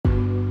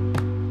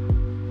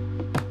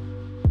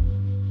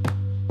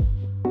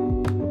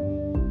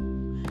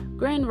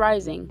Grand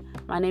Rising.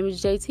 My name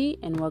is JT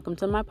and welcome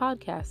to my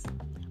podcast.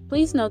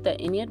 Please note that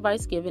any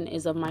advice given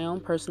is of my own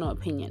personal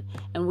opinion,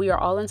 and we are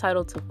all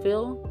entitled to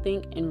feel,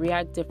 think, and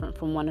react different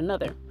from one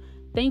another.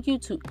 Thank you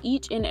to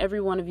each and every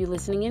one of you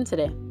listening in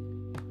today.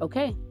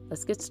 Okay,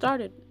 let's get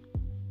started.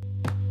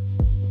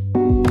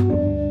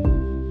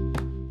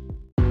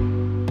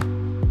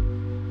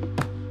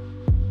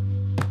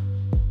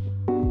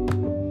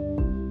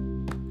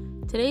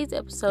 Today's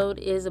episode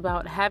is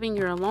about having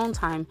your alone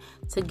time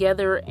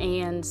together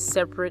and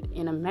separate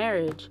in a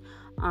marriage.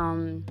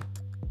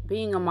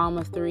 Being a mom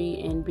of 3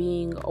 and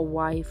being a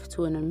wife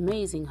to an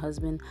amazing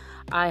husband,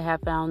 I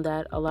have found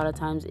that a lot of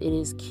times it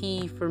is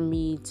key for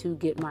me to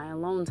get my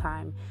alone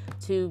time,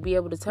 to be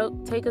able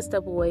to take a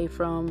step away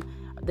from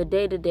the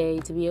day-to-day,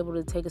 to be able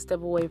to take a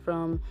step away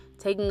from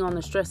taking on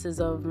the stresses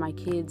of my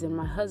kids and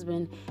my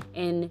husband,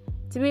 and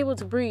to be able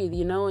to breathe,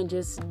 and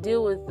just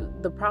deal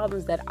with the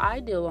problems that I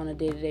deal on a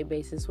day-to-day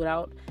basis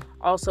without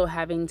also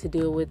having to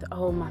deal with,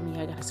 oh, mommy,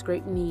 I got a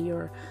scraped knee,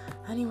 or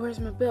honey, where's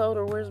my belt,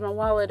 or where's my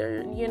wallet,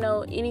 or,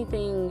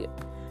 anything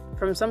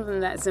from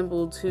something that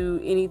simple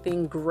to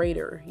anything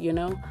greater,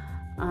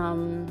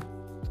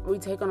 We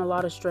take on a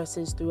lot of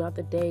stresses throughout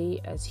the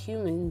day as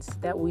humans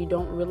that we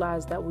don't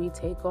realize that we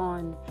take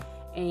on.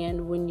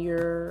 And when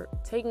you're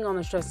taking on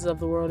the stresses of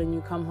the world and you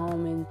come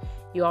home and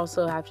you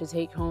also have to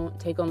take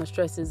on the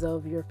stresses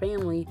of your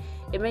family,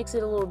 it makes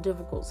it a little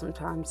difficult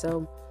sometimes.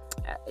 So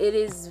it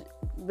is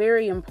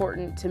very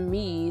important to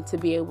me to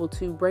be able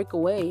to break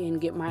away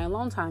and get my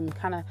alone time,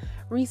 kind of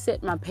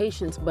reset my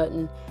patience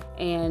button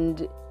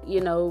and,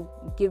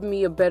 give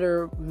me a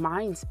better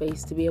mind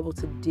space to be able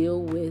to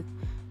deal with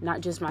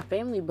not just my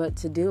family, but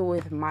to deal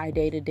with my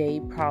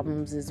day-to-day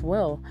problems as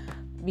well,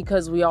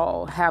 because we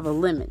all have a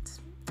limit.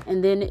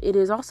 And then it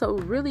is also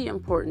really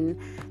important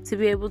to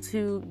be able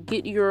to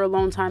get your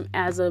alone time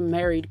as a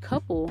married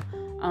couple.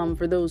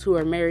 For those who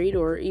are married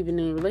or even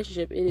in a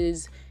relationship, it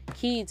is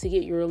key to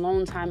get your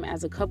alone time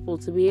as a couple,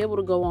 to be able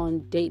to go on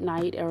date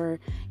night or,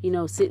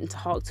 sit and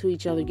talk to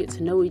each other, get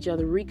to know each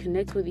other,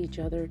 reconnect with each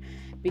other.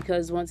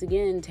 Because once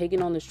again,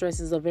 taking on the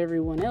stresses of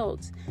everyone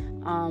else,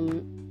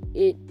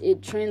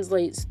 it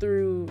translates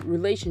through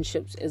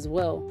relationships as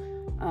well.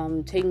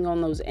 Taking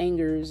on those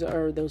angers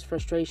or those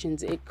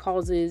frustrations, it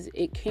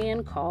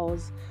can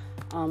cause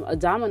a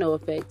domino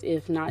effect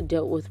if not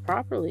dealt with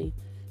properly.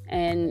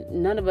 And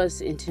none of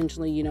us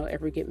intentionally,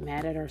 ever get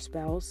mad at our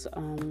spouse.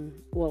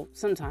 Well,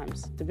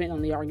 sometimes, depending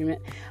on the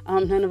argument.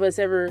 None of us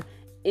ever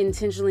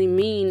intentionally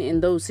mean in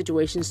those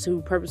situations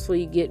to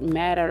purposefully get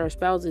mad at our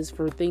spouses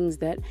for things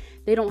that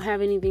they don't have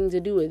anything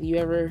to do with.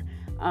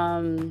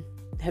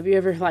 Have you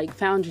ever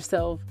found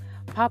yourself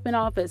popping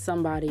off at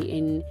somebody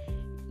and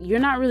you're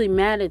not really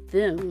mad at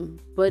them,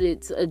 but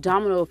it's a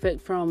domino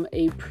effect from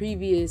a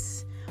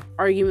previous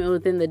argument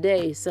within the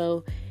day?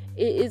 So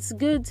it's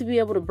good to be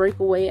able to break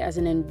away as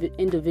an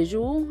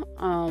individual,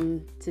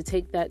 to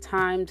take that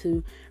time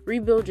to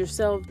rebuild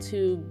yourself,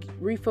 to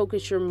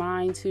refocus your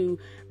mind, to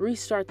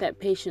restart that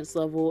patience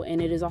level.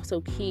 And it is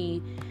also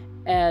key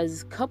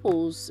as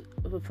couples,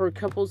 for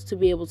couples to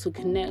be able to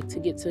connect, to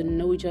get to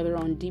know each other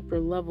on deeper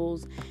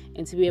levels,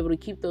 and to be able to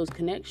keep those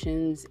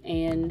connections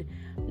and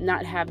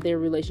not have their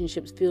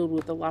relationships filled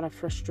with a lot of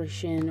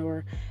frustration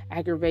or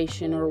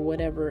aggravation or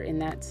whatever. And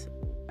that's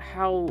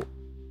how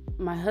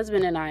my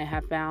husband and I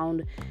have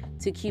found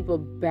to keep a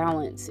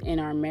balance in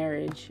our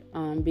marriage,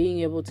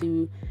 being able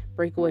to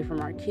break away from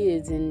our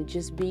kids and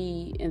just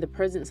be in the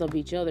presence of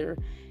each other.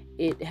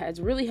 It has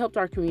really helped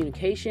our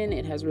communication.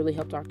 It has really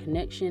helped our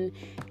connection,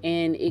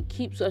 and it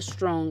keeps us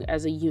strong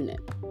as a unit.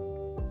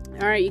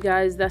 All right, you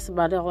guys, that's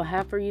about all I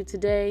have for you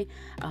today.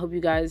 I hope you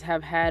guys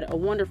have had a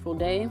wonderful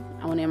day.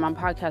 I want to end my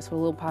podcast with a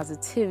little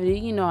positivity.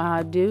 You know how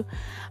I do.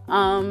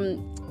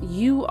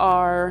 You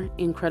are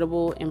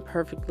incredible and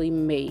perfectly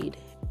made.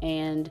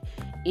 And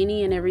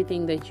any and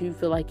everything that you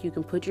feel like you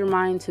can put your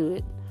mind to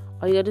it,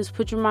 all you gotta do is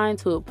put your mind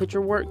to it, put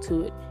your work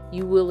to it,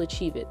 you will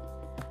achieve it.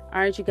 All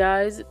right, you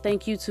guys,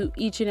 thank you to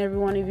each and every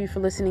one of you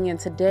for listening in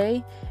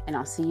today, and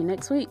I'll see you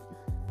next week.